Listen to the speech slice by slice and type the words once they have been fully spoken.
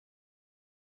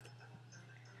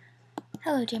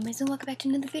Hello Jammers and welcome back to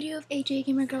another video of AJ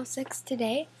Gamer Girl 6.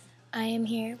 Today I am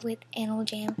here with Animal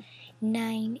Jam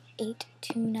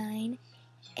 9829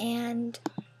 and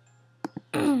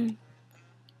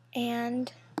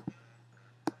and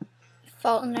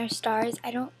Fault in Our Stars.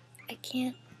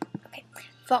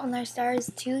 Fault in Our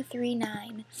Stars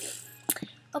 239.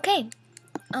 Okay.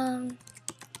 I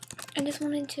just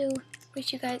wanted to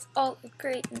wish you guys all a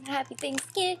great and happy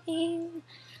Thanksgiving.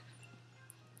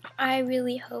 I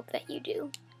really hope that you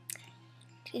do.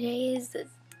 Today is the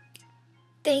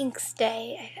Thanks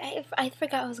Day. I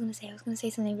forgot what I was going to say. I was going to say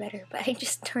something better, but I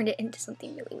just turned it into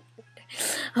something really weird.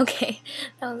 Okay,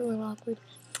 that was a little awkward.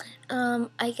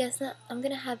 I guess that I'm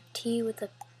going to have tea with a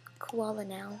koala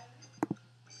now.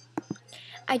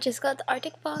 I just got the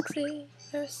Arctic boxes.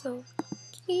 They're so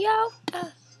cute.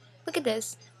 Look at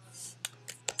this.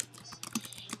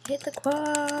 Hit the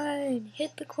quad,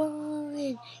 hit the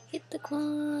quad, hit the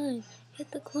quad,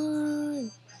 hit the quad.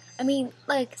 I mean,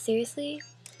 like, seriously?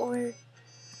 Or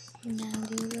now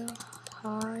do the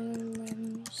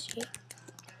Harlem Shake.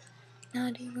 Now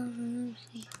do the Harlem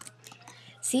Shake.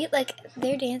 See, like,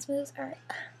 their dance moves are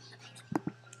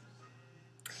amazing.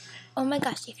 Oh my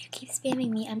gosh, if you keep spamming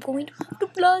me, I'm going to have to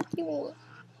block you.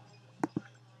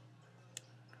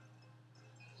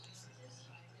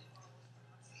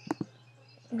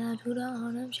 Now do the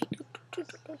Harlem Shake.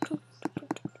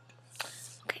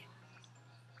 Okay.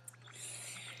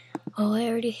 Oh,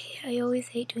 I always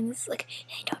hate doing this. Like,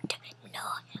 I don't know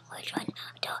which one to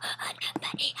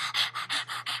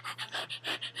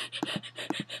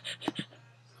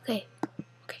but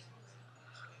okay.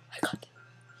 I got it.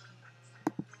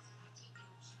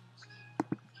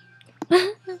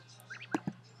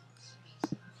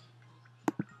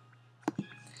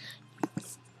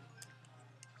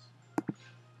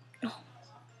 Oh,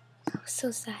 that was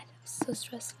so sad. It was so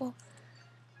stressful.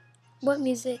 What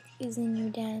music is in your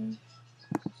den?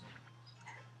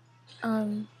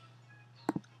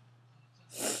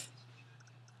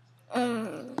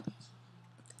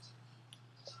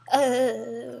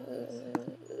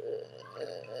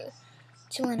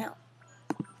 Chilling out.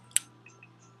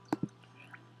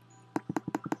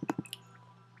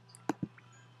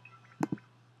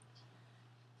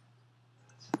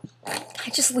 I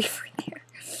just leave her there.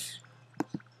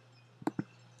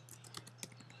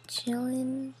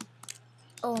 Chilling.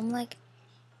 Oh, I'm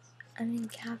in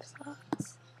caps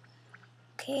locks.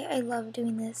 Okay, I love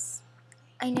doing this.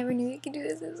 I never knew you could do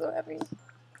this. I'm so happy.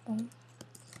 Oh.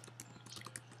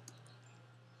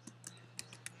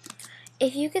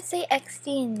 If you could say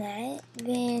XD in that,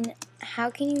 then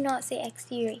how can you not say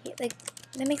XD right here? Like,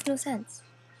 that makes no sense.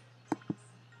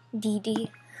 DD.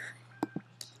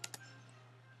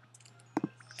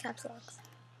 Caps locks.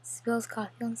 Spills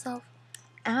coffee on himself.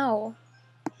 Ow.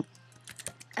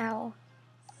 Ow.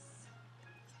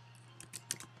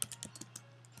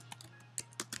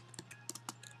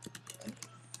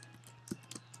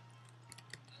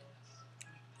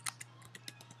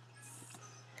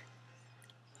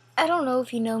 I don't know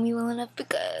if you know me well enough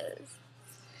because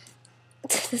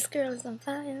this girl is on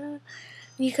fire.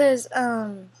 Because,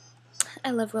 I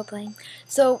love role playing.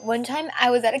 So, one time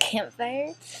I was at a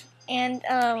campfire and,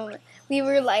 we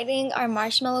were lighting our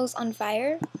marshmallows on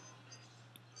fire.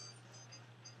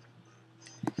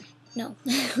 No.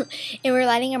 And we were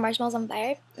lighting our marshmallows on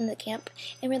fire in the camp.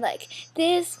 And we're like,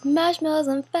 this marshmallow's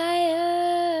on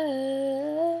fire.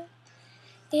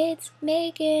 It's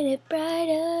making it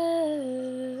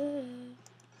brighter.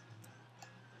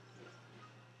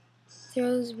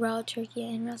 Throws raw turkey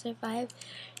and raw survive.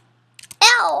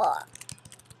 Ow!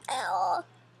 Ow!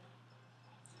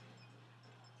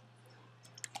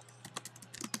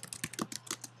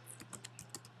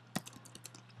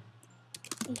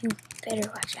 You better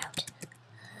watch out.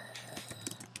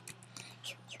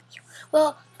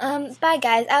 Well, bye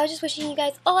guys. I was just wishing you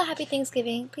guys all a happy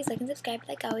Thanksgiving. Please like and subscribe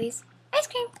like always. Ice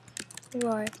cream!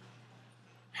 Roar.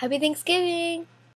 Happy Thanksgiving!